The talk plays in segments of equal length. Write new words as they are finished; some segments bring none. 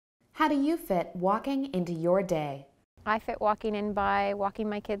How do you fit walking into your day? I fit walking in by walking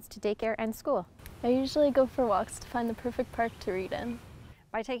my kids to daycare and school. I usually go for walks to find the perfect park to read in.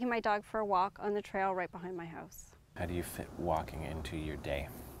 By taking my dog for a walk on the trail right behind my house. How do you fit walking into your day?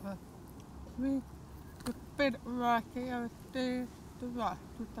 We fit walking into the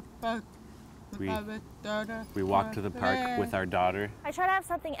park. We walk to the park with our daughter. I try to have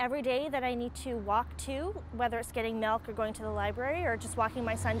something every day that I need to walk to, whether it's getting milk or going to the library or just walking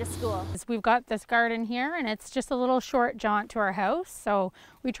my son to school. We've got this garden here and it's just a little short jaunt to our house, so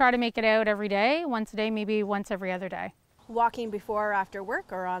we try to make it out every day, once a day, maybe once every other day. Walking before or after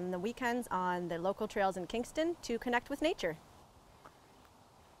work or on the weekends on the local trails in Kingston to connect with nature.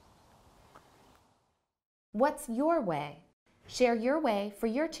 What's your way? Share your way for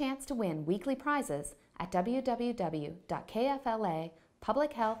your chance to win weekly prizes at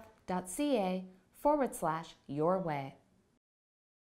www.kflapublichealth.ca/yourway.